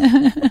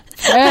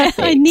 Perfect.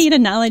 I need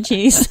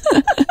analogies.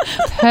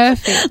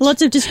 Perfect.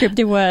 Lots of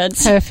descriptive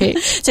words. Perfect.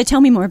 So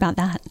tell me more about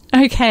that.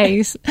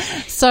 Okay.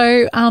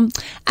 So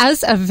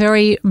as a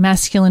very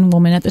masculine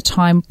woman at the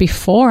time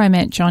before I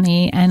met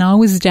Johnny and I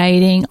was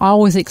dating, I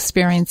was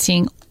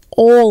experiencing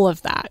all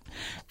of that.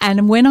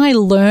 And when I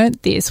learned,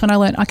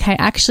 okay,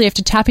 actually I have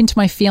to tap into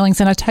my feelings.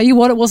 And I tell you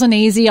what, it wasn't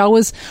easy. I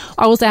was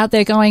out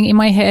there going in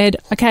my head,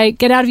 okay,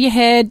 get out of your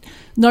head.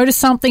 Notice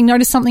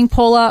something,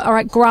 Paula. All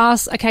right,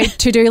 grass. Okay,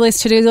 to-do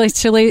list.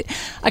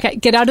 Okay,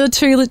 get out of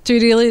the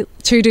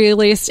to-do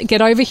list.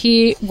 Get over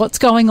here. What's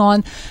going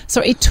on?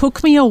 So it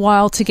took me a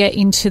while to get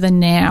into the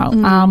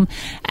now.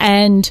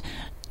 And,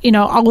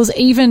 I was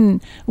even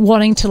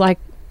wanting to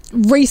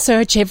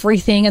research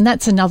everything, and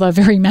that's another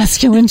very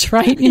masculine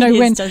trait. You know,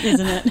 isn't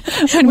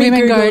it? When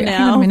women Google go, now.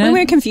 hang on a minute. When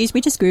we're confused,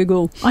 we just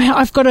Google.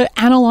 I've got to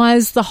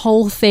analyze the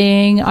whole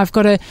thing. I've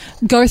got to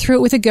go through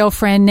it with a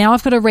girlfriend. Now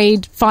I've got to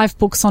read 5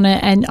 books on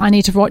it, and I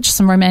need to watch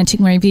some romantic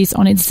movies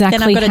on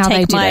exactly how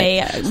they did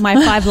it. My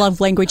 5 love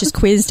languages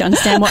quiz to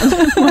understand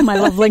what my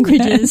love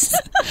language is.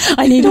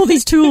 I need all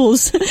these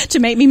tools to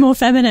make me more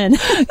feminine.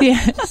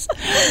 Yes.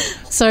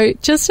 So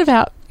just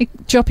about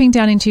dropping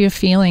down into your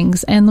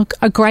feelings, and look,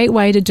 a great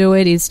way to do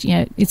it is, you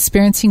know,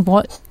 experiencing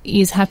what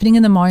is happening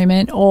in the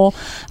moment, or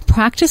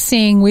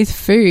practicing with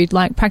food,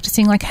 like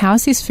practicing like,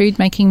 how's this food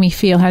making me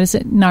feel? How is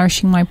it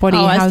nourishing my body?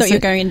 Oh, I thought you were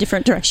going in a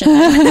different direction.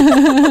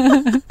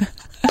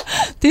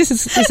 This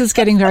is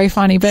getting very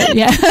funny, but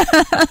yeah.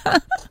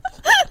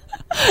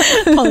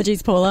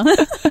 Apologies, Paula.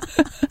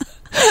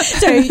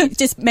 So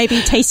just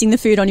maybe tasting the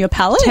food on your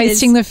palate?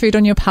 Tasting the food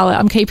on your palate.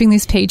 I'm keeping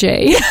this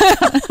PG.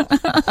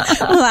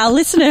 Well, our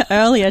listener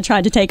earlier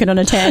tried to take it on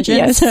a tangent,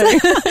 yes.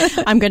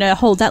 So I'm going to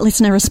hold that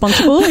listener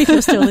responsible if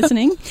you're still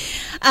listening.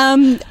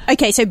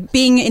 Okay, so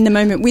being in the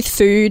moment with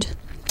food.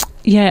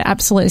 Yeah,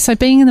 absolutely. So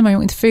being in the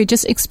moment with food,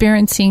 just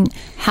experiencing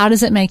how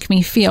does it make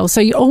me feel. So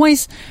you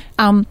always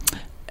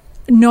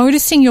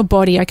noticing your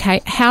body,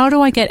 okay, how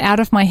do I get out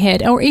of my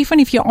head? Or even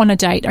if you're on a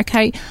date,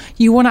 okay,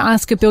 you want to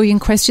ask a billion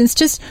questions,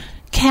 just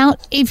count.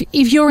 If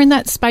you're in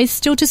that space,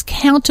 still just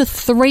count to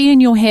 3 in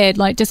your head,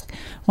 like just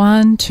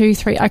 1, 2,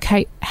 3.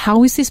 Okay,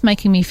 how is this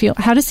making me feel?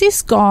 How does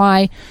this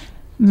guy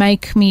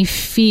make me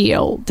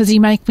feel? Does he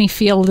make me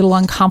feel a little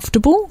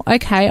uncomfortable?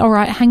 Okay, all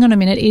right, hang on a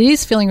minute. It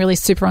is feeling really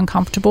super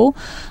uncomfortable.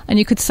 And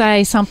you could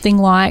say something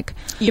like,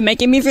 "You're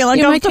making me feel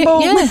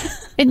uncomfortable."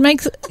 It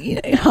makes...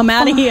 I'm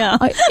out of here.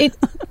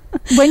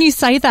 When you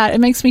say that,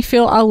 it makes me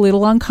feel a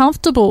little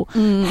uncomfortable.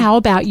 How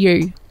about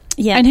you?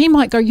 Yeah. And he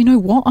might go, you know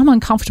what? I'm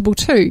uncomfortable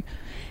too.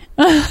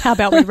 How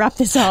about we wrap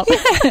this up?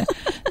 Yeah.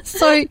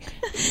 So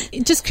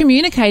just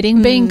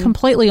communicating, being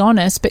completely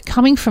honest, but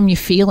coming from your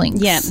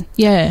feelings. Yeah.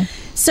 Yeah.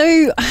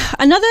 So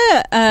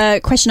another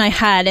question I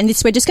had, and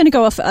this, we're just going to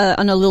go off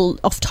on a little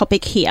off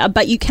topic here,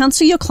 but you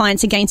counsel your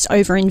clients against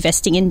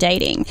over-investing in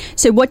dating.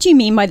 So what do you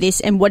mean by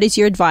this, and what is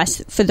your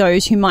advice for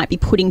those who might be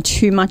putting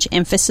too much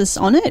emphasis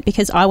on it?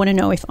 Because I want to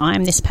know if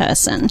I'm this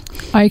person.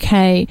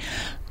 Okay.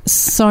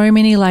 So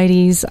many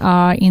ladies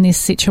are in this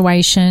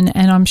situation,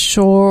 and I'm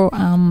sure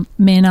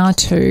men are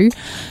too.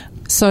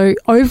 So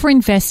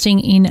over-investing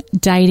in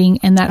dating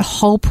and that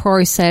whole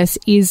process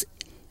is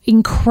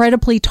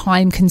incredibly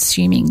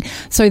time-consuming.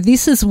 So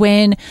this is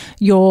when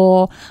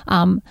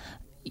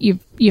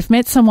you've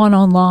met someone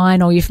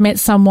online, or you've met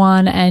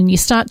someone and you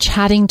start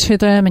chatting to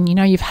them, and you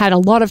know you've had a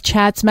lot of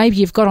chats. Maybe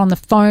you've got on the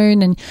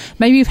phone, and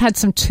maybe you've had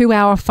some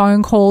 2-hour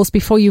phone calls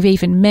before you've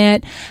even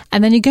met,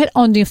 and then you get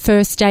on your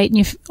first date,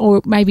 and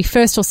or maybe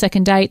first or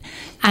second date,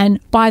 and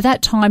by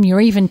that time you're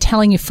even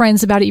telling your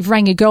friends about it. You've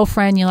rang your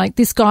girlfriend, you're like,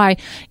 this guy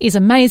is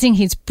amazing,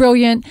 he's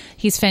brilliant,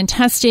 he's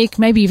fantastic.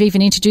 Maybe you've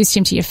even introduced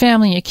him to your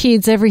family, your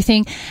kids,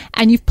 everything,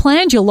 and you've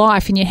planned your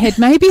life in your head.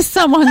 Maybe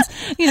someone's,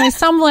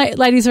 some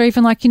ladies are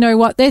even like, you know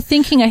what, they're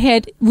thinking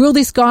ahead, will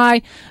this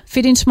guy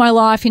fit into my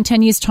life in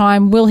 10 years'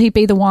 time? Will he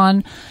be the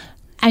one?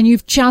 And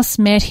you've just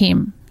met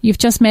him.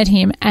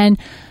 And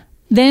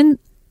then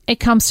it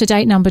comes to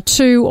date number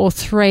 2 or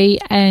 3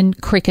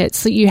 and crickets.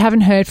 So you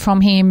haven't heard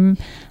from him.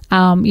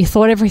 You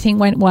thought everything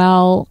went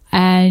well,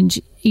 and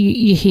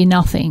you hear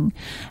nothing.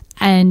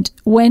 And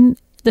when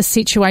the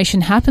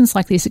situation happens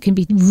like this, it can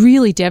be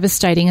really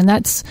devastating, and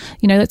that's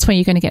when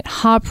you're going to get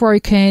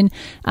heartbroken.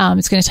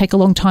 It's going to take a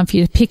long time for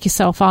you to pick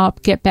yourself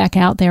up, get back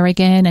out there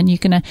again, and you're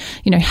going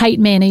to, hate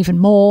men even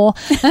more.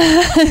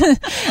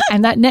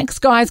 And that next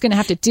guy is going to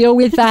have to deal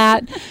with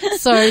that.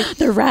 So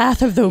the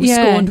wrath of the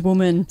scorned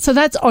woman. So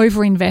that's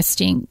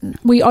over-investing.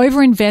 We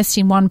over-invest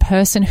in one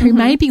person who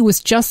maybe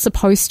was just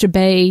supposed to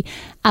be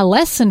a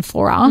lesson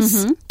for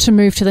us to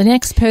move to the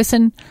next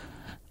person,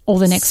 or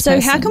the next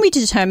person. So how can we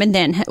determine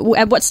then,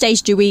 at what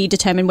stage do we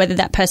determine whether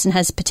that person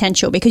has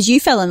potential? Because you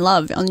fell in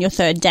love on your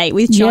 3rd date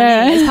with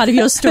Johnny as part of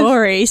your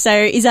story. So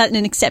is that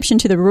an exception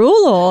to the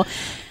rule, or...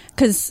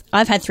 Because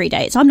I've had 3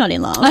 dates. I'm not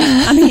in love.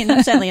 I mean,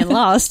 I'm certainly in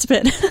lust,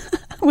 but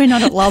we're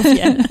not at love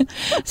yet.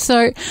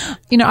 So,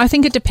 I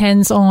think it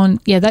depends on,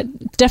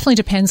 that definitely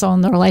depends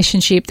on the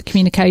relationship, the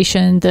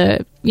communication,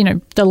 the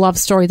love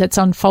story that's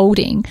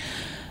unfolding.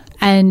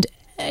 And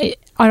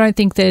I don't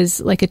think there's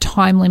like a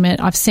time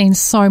limit. I've seen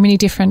so many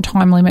different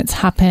time limits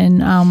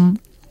happen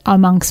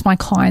amongst my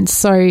clients,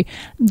 so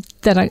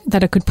that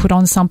I could put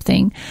on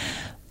something.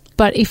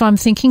 But if I'm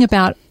thinking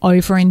about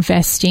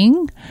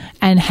over-investing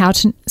and how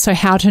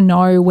to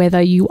know whether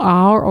you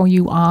are or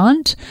you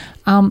aren't,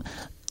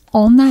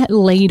 on that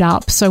lead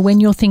up, so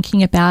when you're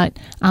thinking about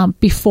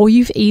before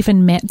you've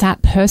even met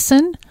that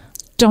person,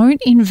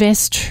 don't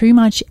invest too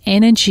much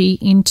energy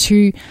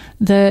into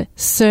the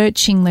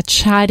searching, the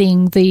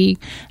chatting, the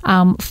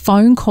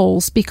phone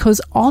calls, because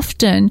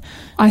often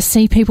I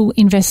see people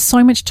invest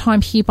so much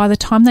time here. By the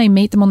time they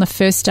meet them on the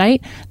first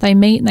date, they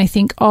meet and they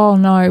think, oh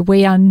no,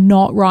 we are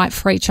not right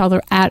for each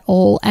other at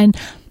all. And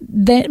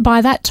then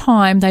by that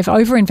time, they've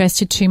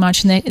overinvested too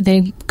much and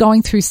they're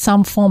going through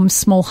some form of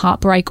small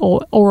heartbreak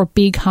or a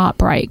big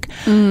heartbreak.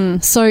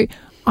 So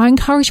I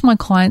encourage my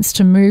clients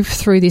to move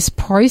through this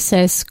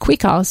process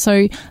quicker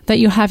so that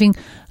you're having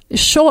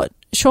short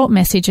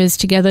messages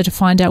together to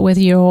find out whether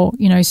you're,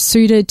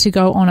 suited to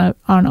go on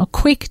a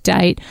quick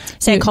date.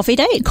 Say a coffee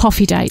date?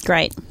 Coffee date.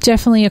 Great.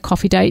 Definitely a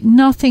coffee date.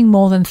 Nothing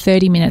more than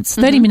 30 minutes.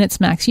 30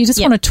 minutes max. You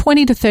just want a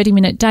 20 to 30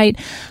 minute date.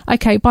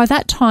 Okay, by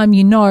that time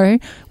you know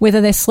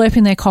whether they're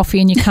slurping their coffee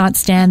and you can't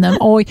stand them,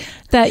 or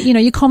that,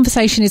 your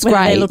conversation is whether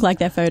great. Whether they look like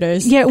their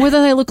photos. Yeah,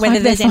 whether they look like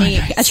their photos. Whether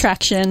there's any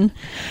attraction.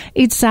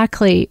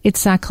 Exactly.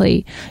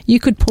 You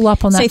could pull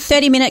up on that. So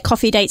 30-minute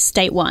coffee date's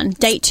date 1.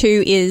 Date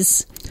 2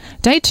 is...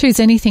 Date 2 is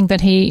anything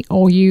that he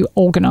or you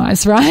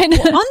organise, right?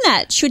 Well, on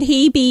that, should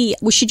we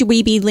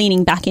be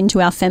leaning back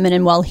into our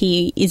feminine while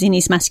he is in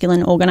his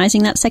masculine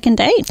organising that second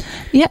date?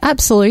 Yeah,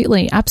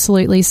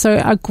 absolutely.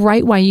 So a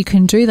great way you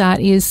can do that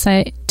is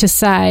say,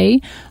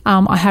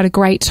 I had a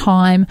great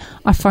time,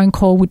 a phone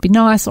call would be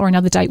nice, or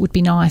another date would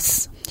be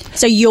nice.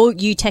 So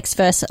you text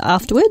first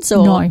afterwards,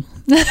 or no?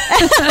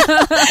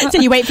 So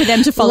you wait for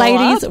them to follow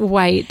Ladies, up?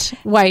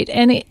 wait.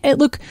 And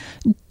look,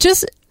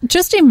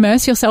 just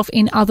immerse yourself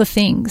in other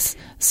things.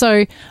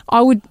 So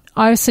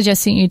I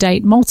suggest that you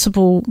date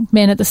multiple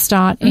men at the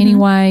start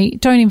anyway.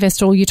 Don't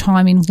invest all your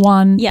time in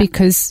one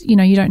because, you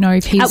don't know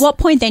if he's... At what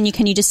point then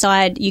can you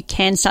decide you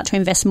can start to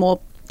invest more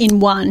in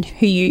one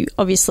who you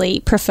obviously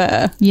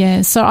prefer?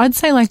 Yeah, so I'd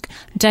say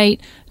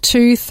date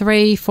 2,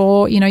 3,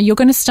 4, you're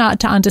going to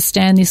start to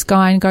understand this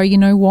guy and go, you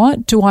know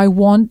what, do I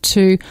want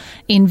to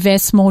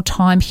invest more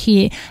time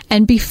here?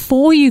 And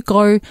before you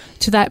go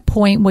to that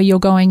point where you're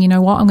going, you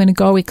know what, I'm going to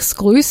go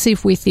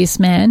exclusive with this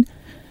man,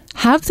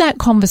 have that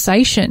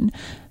conversation,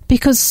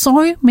 because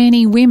so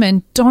many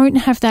women don't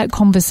have that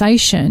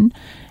conversation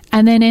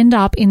and then end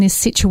up in this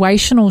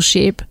situational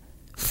ship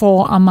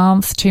for a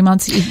month, 2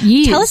 months,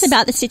 years. Tell us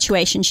about the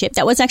situationship.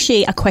 That was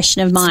actually a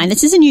question of mine.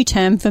 This is a new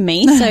term for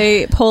me,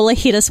 so Paula,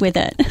 hit us with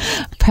it.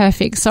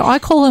 Perfect. So I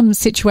call them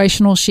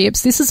situational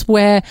ships. This is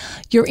where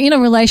you're in a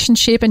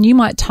relationship and you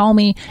might tell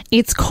me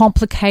it's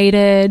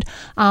complicated,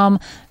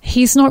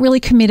 he's not really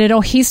committed,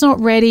 or he's not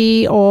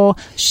ready, or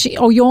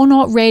you're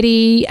not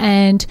ready,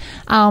 and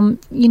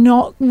you're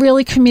not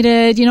really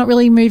committed, you're not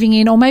really moving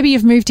in, or maybe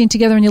you've moved in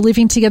together and you're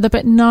living together,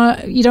 but no,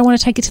 you don't want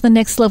to take it to the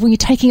next level, you're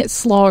taking it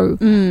slow.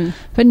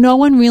 But no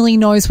one really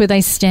knows where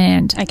they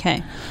stand.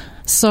 Okay.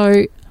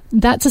 So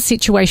that's a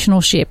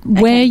situational ship. Okay.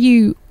 Where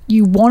you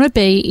want to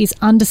be is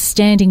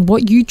understanding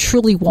what you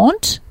truly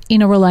want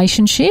in a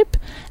relationship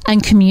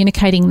and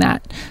communicating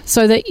that,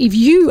 so that if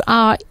you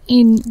are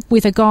in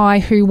with a guy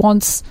who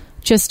wants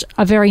just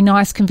a very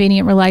nice,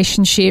 convenient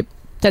relationship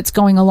that's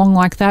going along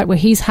like that, where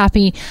he's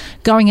happy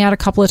going out a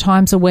couple of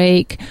times a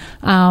week,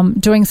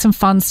 doing some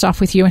fun stuff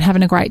with you and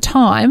having a great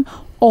time,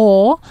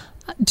 or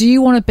do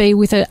you want to be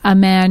with a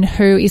man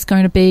who is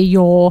going to be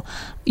your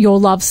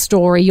love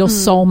story, your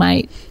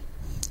soulmate?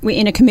 We're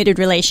in a committed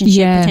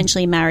relationship,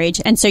 potentially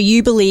marriage. And so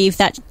you believe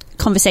that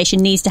conversation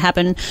needs to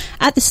happen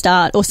at the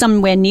start or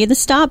somewhere near the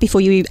start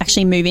before you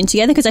actually move in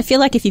together? Because I feel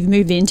like if you've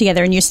moved in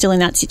together and you're still in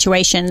that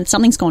situation,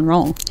 something's gone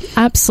wrong.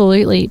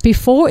 Absolutely.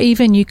 Before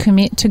even you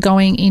commit to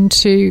going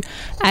into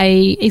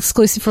a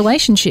exclusive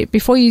relationship,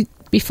 before you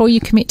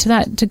commit to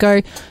that, to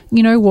go,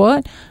 you know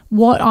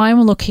what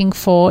I'm looking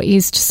for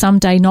is to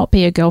someday not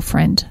be a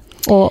girlfriend,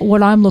 or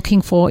what I'm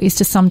looking for is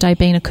to someday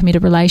be in a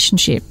committed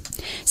relationship.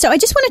 So I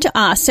just wanted to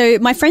ask, so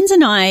my friends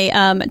and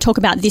I talk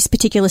about this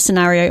particular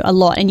scenario a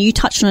lot, and you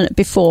touched on it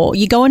before.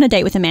 You go on a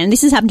date with a man,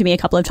 this has happened to me a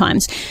couple of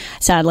times,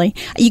 sadly.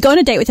 You go on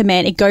a date with a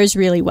man, it goes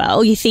really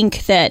well. You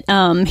think that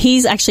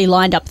he's actually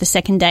lined up the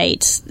second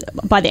date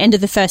by the end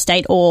of the first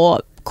date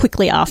or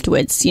quickly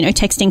afterwards,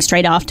 texting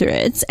straight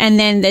afterwards, and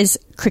then there's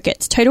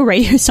crickets, total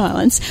radio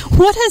silence.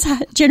 What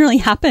has generally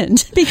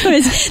happened?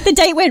 Because the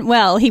date went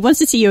well, he wants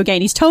to see you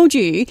again, he's told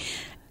you,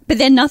 but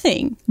then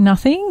nothing.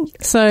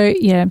 So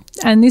yeah,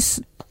 and this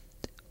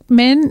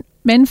men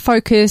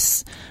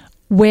focus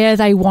where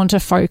they want to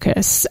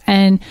focus,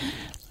 and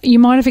you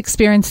might have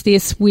experienced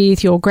this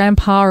with your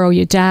grandpa or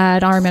your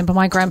dad. I remember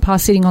my grandpa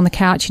sitting on the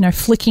couch,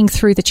 flicking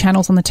through the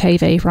channels on the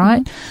TV, right?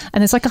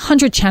 And there's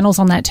 100 channels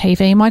on that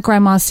TV. My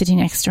grandma's sitting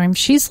next to him.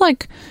 She's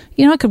like,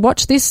 I could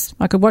watch this,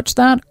 I could watch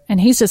that. And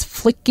he's just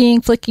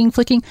flicking.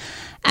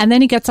 And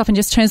then he gets up and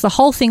just turns the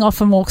whole thing off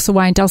and walks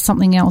away and does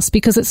something else,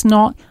 because it's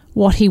not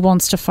what he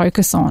wants to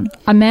focus on.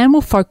 A man will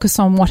focus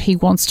on what he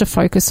wants to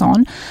focus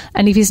on.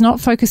 And if he's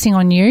not focusing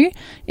on you,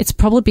 it's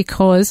probably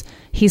because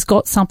he's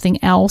got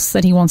something else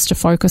that he wants to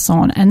focus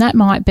on. And that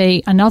might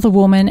be another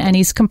woman, and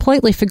he's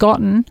completely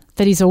forgotten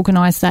that he's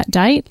organised that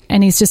date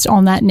and he's just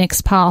on that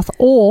next path,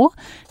 or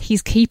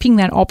he's keeping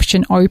that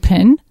option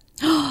open.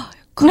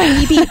 Could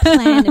he be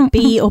plan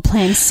B or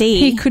plan C?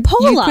 He could.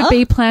 Paula, You could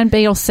be plan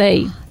B or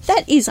C.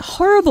 that is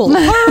horrible.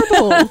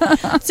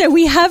 So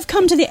we have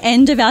come to the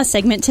end of our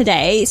segment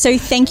today. So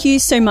thank you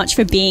so much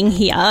for being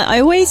here.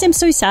 I always am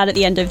so sad at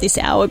the end of this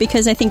hour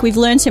because I think we've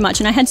learned so much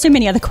and I had so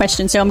many other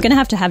questions. So I'm going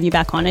to have you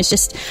back on. I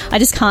just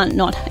can't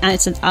not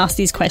ask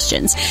these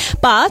questions.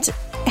 But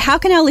how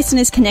can our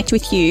listeners connect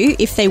with you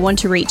if they want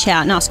to reach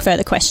out and ask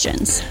further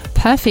questions?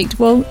 Perfect.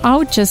 Well, I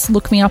would just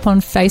look me up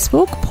on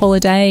Facebook, Paula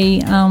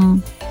Day.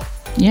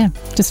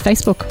 Just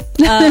Facebook.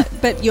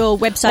 But your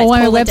website, or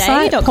my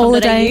website,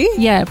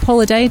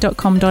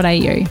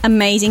 pauladay.com.au.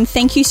 Amazing.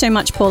 Thank you so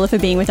much, Paula, for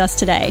being with us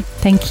today.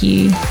 Thank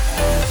you.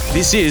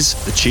 This is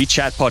the Chi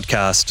Chat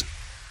Podcast.